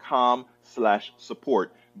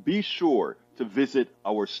politicsdoneright.com/support. Be sure to visit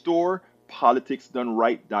our store,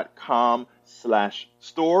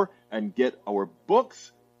 politicsdoneright.com/store, and get our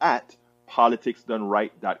books at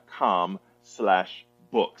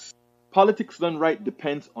politicsdoneright.com/books. Politics Done Right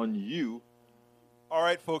depends on you. All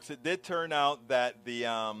right, folks. It did turn out that the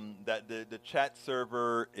chat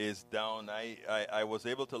server is down. I was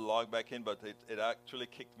able to log back in, but it actually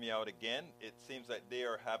kicked me out again. It seems like they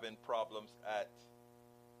are having problems at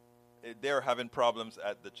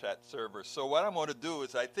the chat server. So what I'm going to do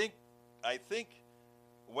is I think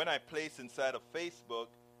when I place inside of Facebook,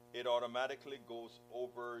 it automatically goes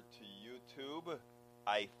over to YouTube.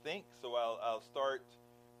 I think so. I'll start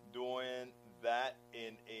doing that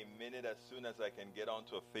in a minute as soon as I can get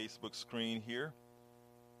onto a Facebook screen here.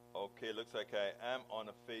 Okay, looks like I am on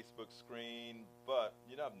a Facebook screen, but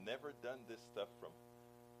I've never done this stuff from.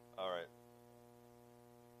 All right.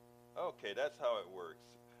 Okay, that's how it works.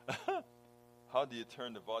 How do you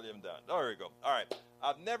turn the volume down? There we go. All right.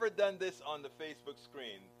 I've never done this on the Facebook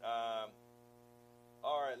screen. All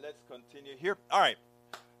right, let's continue here. All right.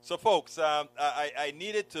 So, folks, I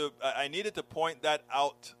needed to point that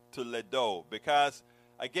out to Ledo because,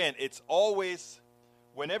 again, it's always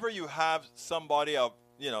whenever you have somebody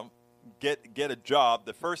get a job,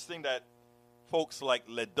 the first thing that folks like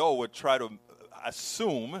Ledo would try to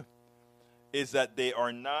assume is that they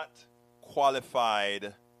are not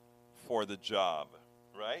qualified for the job,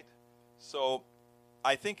 right? So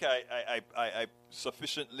I think I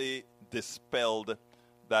sufficiently dispelled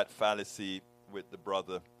that fallacy with the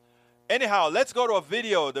brother. Anyhow, let's go to a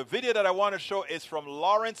video. The video that I want to show is from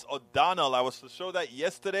Lawrence O'Donnell. I was to show that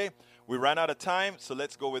yesterday. We ran out of time, so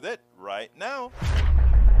let's go with it right now.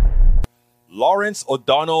 Lawrence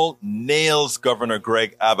O'Donnell nails Governor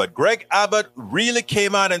Greg Abbott. Greg Abbott really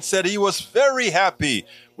came out and said he was very happy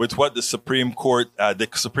with what the Supreme Court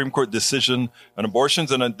decision on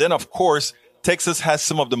abortions. And then, of course, Texas has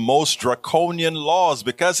some of the most draconian laws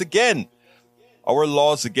because, again, our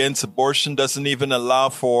laws against abortion doesn't even allow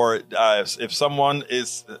for if someone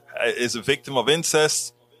is a victim of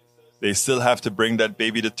incest, they still have to bring that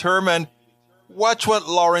baby to term. And watch what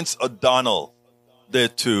Lawrence O'Donnell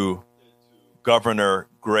did to Governor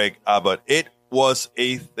Greg Abbott. It was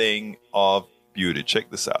a thing of beauty. Check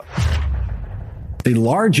this out. The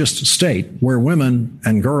largest state where women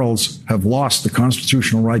and girls have lost the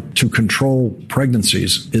constitutional right to control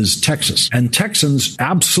pregnancies is Texas. And Texans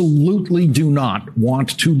absolutely do not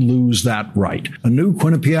want to lose that right. A new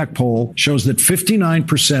Quinnipiac poll shows that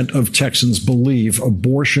 59% of Texans believe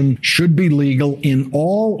abortion should be legal in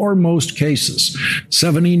all or most cases.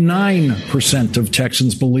 79% of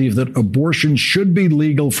Texans believe that abortion should be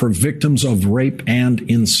legal for victims of rape and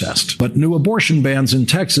incest. But new abortion bans in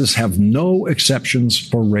Texas have no exception protections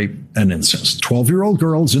for rape and incest. 12-year-old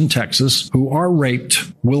girls in Texas who are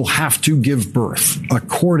raped will have to give birth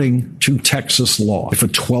according to Texas law. If a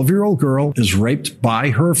 12-year-old girl is raped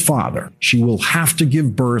by her father, she will have to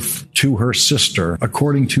give birth to her sister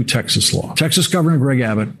according to Texas law. Texas Governor Greg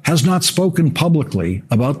Abbott has not spoken publicly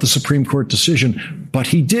about the Supreme Court decision, but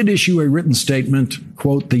he did issue a written statement,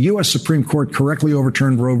 quote, "The U.S. Supreme Court correctly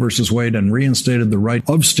overturned Roe versus Wade and reinstated the right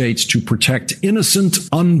of states to protect innocent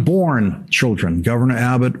unborn children. Governor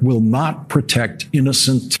Abbott will not protect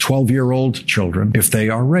innocent 12-year-old children if they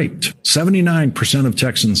are raped." 79% of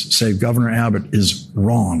Texans say Governor Abbott is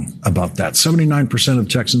wrong about that. 79% of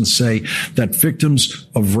Texans say that victims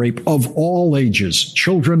of rape of all ages,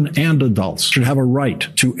 children and adults, should have a right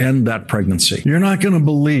to end that pregnancy. You're not going to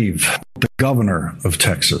believe the governor of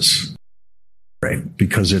Texas,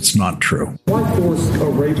 because it's not true. Why force a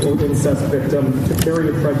rape or incest victim to carry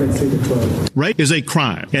a pregnancy to term? Rape is a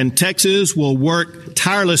crime, and Texas will work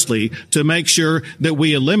tirelessly to make sure that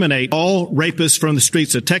we eliminate all rapists from the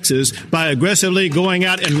streets of Texas by aggressively going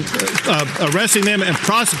out and arresting them and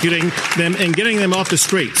prosecuting them and getting them off the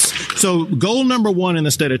streets. So goal number one in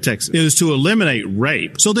the state of Texas is to eliminate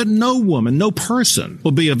rape so that no woman, no person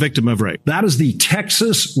will be a victim of rape. That is the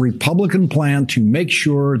Texas Republican plan to make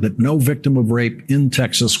sure that no victim of rape in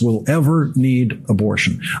Texas will ever need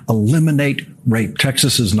abortion. Eliminate rape.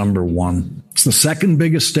 Texas is number one. It's the second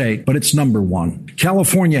biggest state, but it's number one.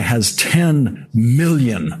 California has 10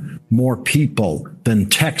 million more people than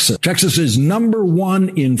Texas. Texas is number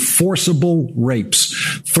one in forcible rapes.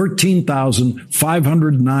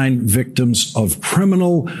 13,509 victims of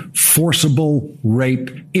criminal forcible rape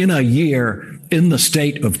in a year in the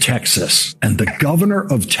state of Texas. And the governor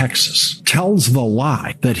of Texas tells the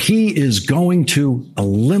lie that he is going to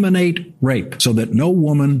eliminate rape so that no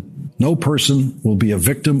woman, no person will be a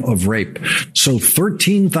victim of rape. So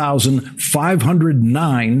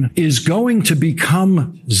 13,509 is going to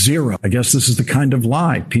become zero. I guess this is the kind of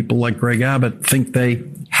lie people like Greg Abbott think they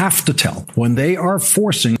have to tell when they are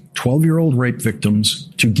forcing 12-year-old rape victims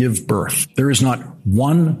to give birth. There is not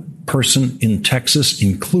one person in Texas,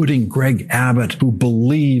 including Greg Abbott, who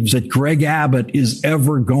believes that Greg Abbott is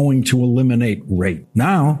ever going to eliminate rape.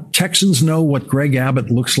 Now, Texans know what Greg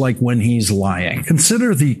Abbott looks like when he's lying.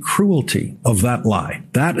 Consider the cruelty of that lie.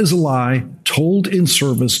 That is a lie told in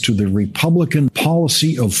service to the Republican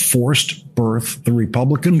policy of forced birth, the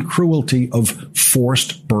Republican cruelty of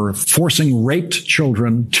forced birth, forcing raped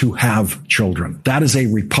children to have children. That is a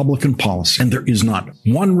Republican policy. And there is not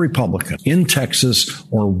one Republican in Texas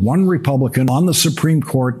or one Republican on the Supreme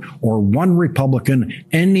Court or one Republican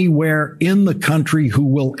anywhere in the country who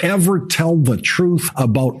will ever tell the truth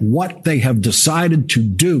about what they have decided to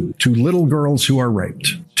do to little girls who are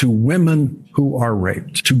raped, to women who are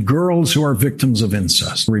raped, to girls who are victims of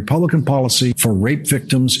incest. The Republican policy for rape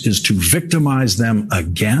victims is to victimize them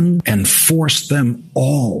again and force them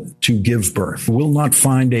all to give birth. We'll not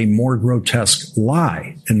find a more grotesque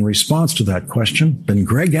lie in response to that question than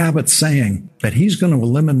Greg Abbott saying that he's going to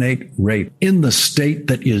eliminate rape in the state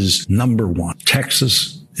that is number one.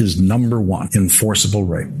 Texas is number one in forcible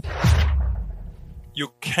rape. You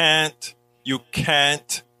can't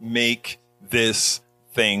make this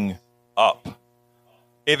thing up.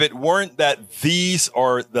 If it weren't that these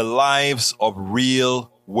are the lives of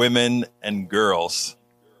real women and girls,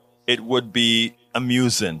 it would be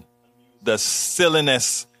amusing. The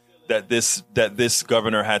silliness that this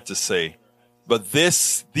governor had to say. But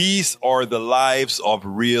these are the lives of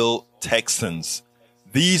real Texans.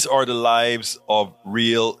 These are the lives of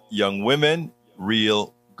real young women,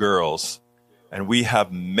 real girls. And we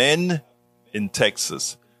have men in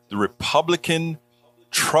Texas, the Republican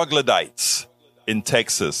troglodytes in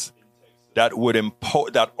Texas that would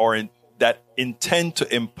that intend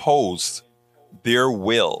to impose their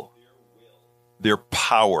will, their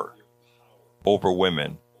power over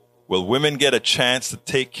women. Will women get a chance to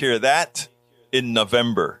take care of that in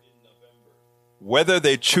November? Whether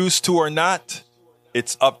they choose to or not,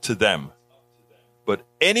 it's up to them. But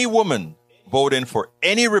any woman voting for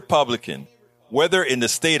any Republican, whether in the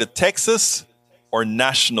state of Texas or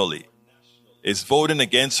nationally, is voting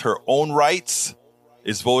against her own rights,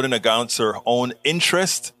 is voting against her own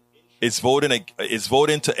interest, is voting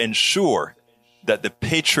to ensure that the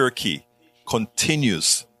patriarchy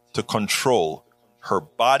continues to control her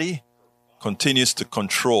body, continues to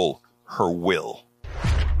control her will.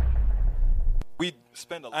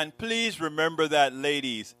 And please remember that,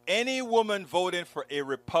 ladies, any woman voting for a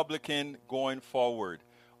Republican going forward,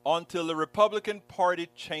 until the Republican Party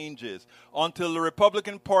changes, until the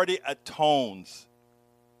Republican Party atones,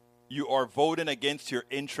 you are voting against your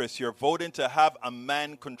interests. You're voting to have a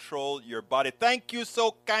man control your body. Thank you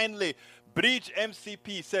so kindly. Bridge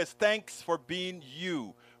MCP says, thanks for being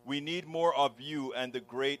you. We need more of you and the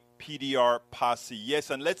great PDR posse.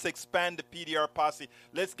 Yes, and let's expand the PDR posse.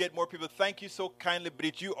 Let's get more people. Thank you so kindly,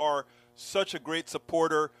 Bridge. You are such a great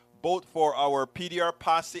supporter, both for our PDR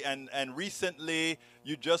posse and recently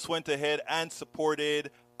you just went ahead and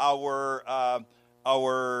supported our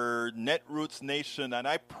Netroots Nation. And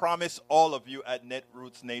I promise all of you at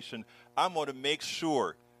Netroots Nation, I'm going to make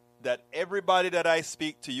sure that everybody that I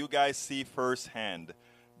speak to, you guys see firsthand,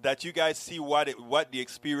 that you guys see what the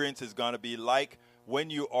experience is going to be like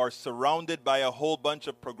when you are surrounded by a whole bunch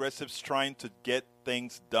of progressives trying to get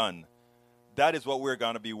things done. That is what we're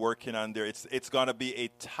going to be working on there. It's going to be a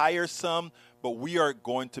tiresome, but we are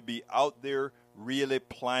going to be out there really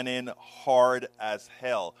planning hard as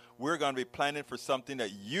hell. We're going to be planning for something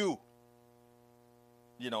that you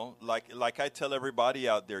know, like I tell everybody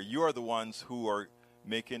out there, you are the ones who are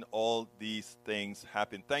making all these things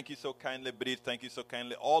happen. Thank you so kindly, Bridge. Thank you so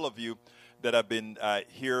kindly, all of you that have been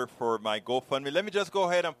here for my GoFundMe. Let me just go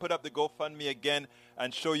ahead and put up the GoFundMe again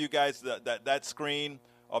and show you guys that screen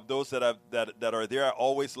of those that are there. I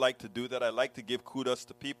always like to do that. I like to give kudos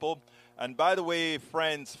to people. And by the way,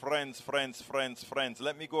 friends,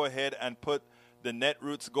 let me go ahead and put the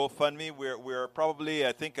Netroots GoFundMe. We're probably,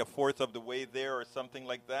 I think, a fourth of the way there or something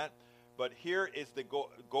like that. But here is the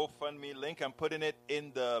GoFundMe link. I'm putting it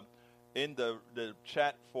in the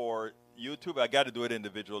chat for YouTube. I got to do it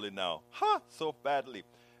individually now. So badly.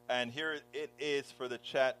 And here it is for the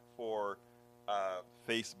chat for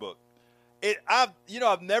Facebook. I've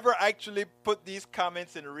never actually put these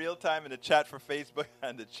comments in real time in the chat for Facebook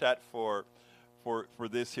and the chat for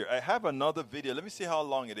this here. I have another video. Let me see how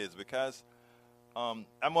long it is because I'm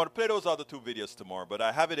going to play those other two videos tomorrow, but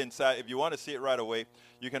I have it inside. If you want to see it right away,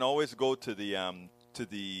 you can always go to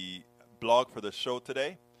the blog for the show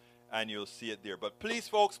today, and you'll see it there. But please,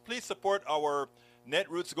 folks, please support our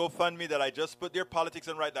Netroots GoFundMe that I just put there,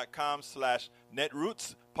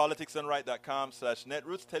 politicsandright.com/Netroots,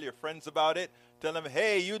 politicsandright.com/Netroots. Tell your friends about it. Tell them,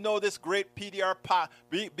 hey, you know this great PDR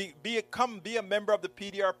be a member of the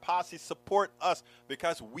PDR posse. Support us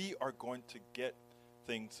because we are going to get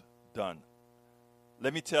things done.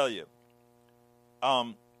 Let me tell you.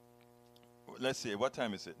 Let's see. What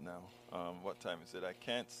time is it now? What time is it? I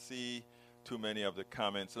can't see too many of the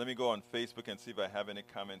comments. Let me go on Facebook and see if I have any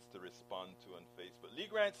comments to respond to on Facebook. Lee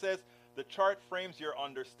Grant says, the chart frames your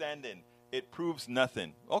understanding. It proves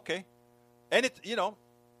nothing. Okay. And it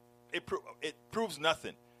proves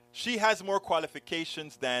nothing. She has more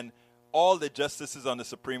qualifications than all the justices on the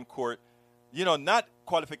Supreme Court. Not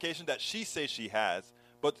qualifications that she says she has,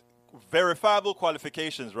 but verifiable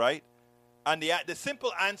qualifications, right? And the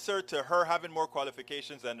simple answer to her having more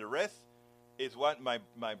qualifications than the rest is what my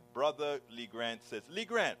brother Lee Grant says. Lee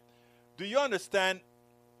Grant, do you understand?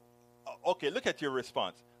 Okay, look at your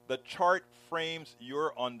response. The chart frames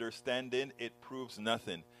your understanding. It proves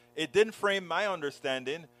nothing. It didn't frame my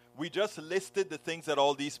understanding. We just listed the things that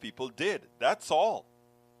all these people did. That's all.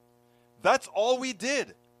 That's all we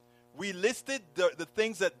did. We listed the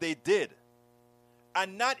things that they did.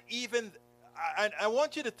 And not even, and I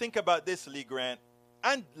want you to think about this, Lee Grant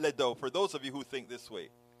and Ledo, for those of you who think this way.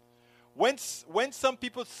 When some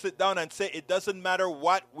people sit down and say it doesn't matter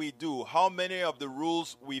what we do, how many of the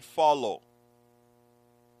rules we follow,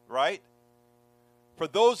 right? For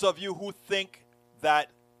those of you who think that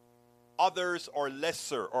others are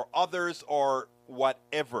lesser or others are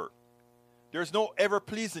whatever, there's no ever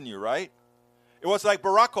pleasing you, right? It was like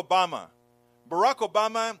Barack Obama. Barack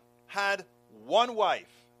Obama had one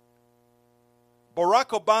wife. Barack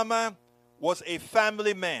Obama was a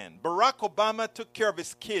family man. Barack Obama took care of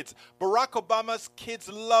his kids. Barack Obama's kids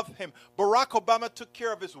loved him. Barack Obama took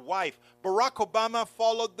care of his wife. Barack Obama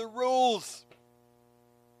followed the rules.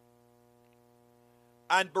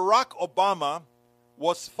 And Barack Obama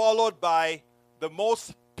was followed by the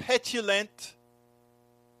most petulant,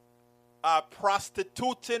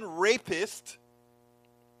 prostituting rapist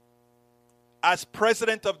as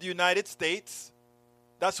president of the United States.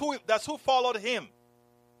 That's who followed him.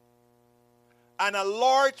 And a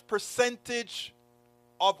large percentage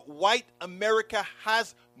of white America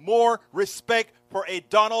has more respect for a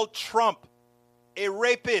Donald Trump, a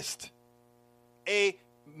rapist, a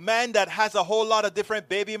man that has a whole lot of different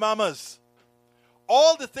baby mamas.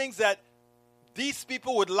 All the things that these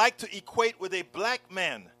people would like to equate with a black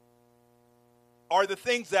man are the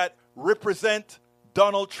things that represent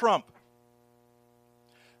Donald Trump.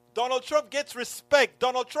 Donald Trump gets respect.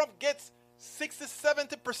 Donald Trump gets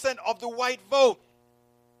 60-70% of the white vote.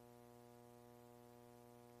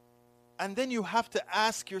 And then you have to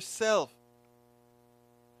ask yourself,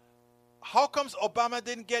 how comes Obama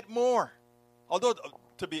didn't get more? Although,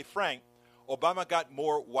 to be frank, Obama got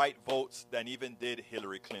more white votes than even did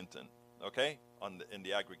Hillary Clinton, okay, in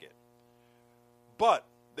the aggregate. But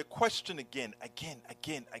the question again,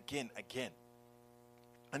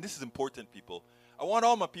 and this is important, people. I want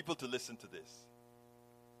all my people to listen to this.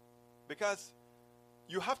 Because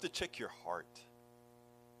you have to check your heart.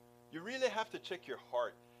 You really have to check your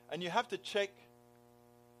heart. And you have to check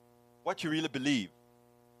what you really believe.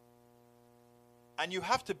 And you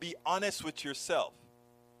have to be honest with yourself.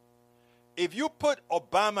 If you put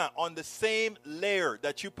Obama on the same layer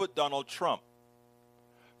that you put Donald Trump,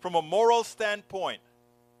 from a moral standpoint,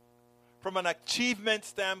 from an achievement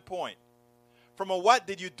standpoint, from a what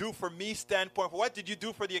did you do for me standpoint, what did you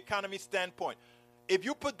do for the economy standpoint, if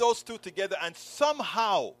you put those two together and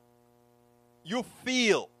somehow you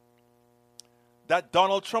feel that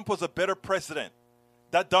Donald Trump was a better president,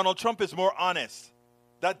 that Donald Trump is more honest,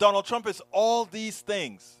 that Donald Trump is all these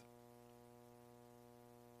things,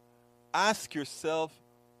 ask yourself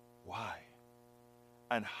why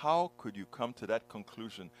and how could you come to that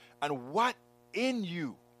conclusion, and what in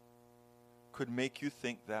you could make you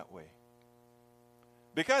think that way.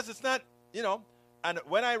 Because it's not, and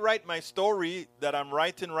when I write my story that I'm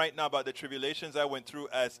writing right now about the tribulations I went through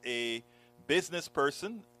as a business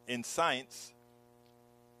person in science,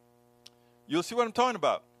 you'll see what I'm talking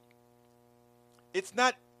about. It's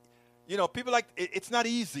not, people it's not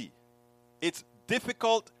easy. It's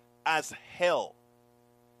difficult as hell.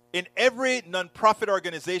 In every nonprofit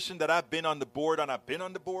organization that I've been on the board, and I've been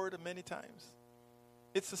on the board many times,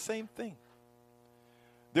 it's the same thing.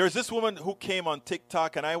 There's this woman who came on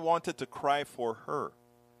TikTok, and I wanted to cry for her.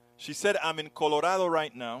 She said, I'm in Colorado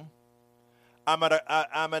right now. I'm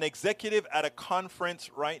an executive at a conference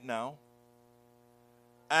right now,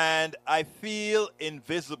 and I feel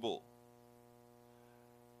invisible.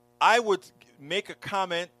 I would make a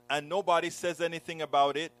comment, and nobody says anything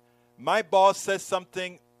about it. My boss says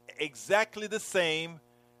something exactly the same,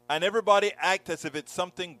 and everybody acts as if it's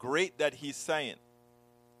something great that he's saying.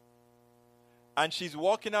 And she's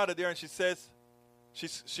walking out of there, and she says,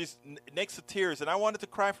 she's next to tears, and I wanted to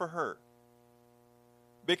cry for her.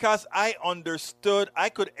 Because I understood, I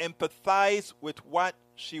could empathize with what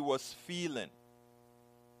she was feeling.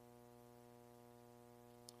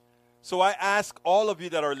 So I ask all of you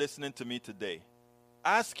that are listening to me today,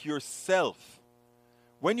 ask yourself,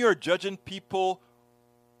 when you're judging people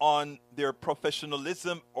on their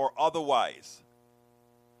professionalism or otherwise,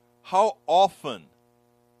 how often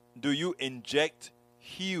do you inject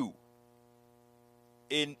hue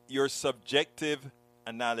in your subjective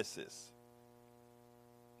analysis?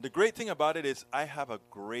 The great thing about it is I have a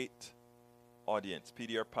great audience.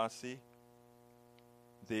 PDR Posse,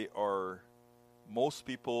 most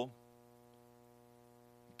people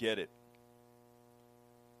get it.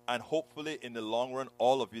 And hopefully in the long run,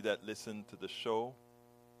 all of you that listen to the show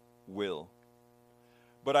will.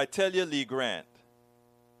 But I tell you, Lee Grant,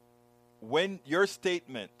 when your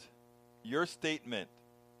statement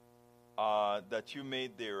that you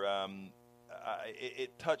made there,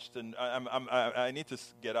 it touched, and I need to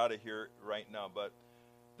get out of here right now. But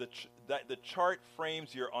the chart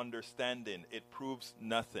frames your understanding; it proves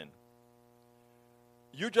nothing.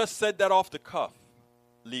 You just said that off the cuff,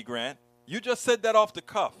 Lee Grant. You just said that off the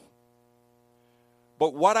cuff.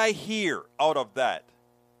 But what I hear out of that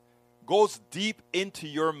goes deep into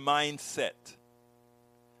your mindset.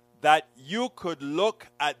 That you could look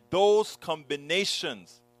at those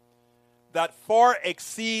combinations that far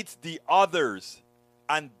exceeds the others,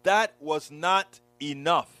 and that was not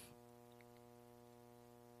enough.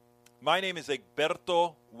 My name is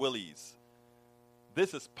Egberto Willies.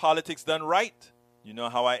 This is Politics Done Right. You know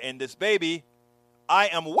how I end this baby. I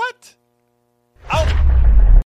am what?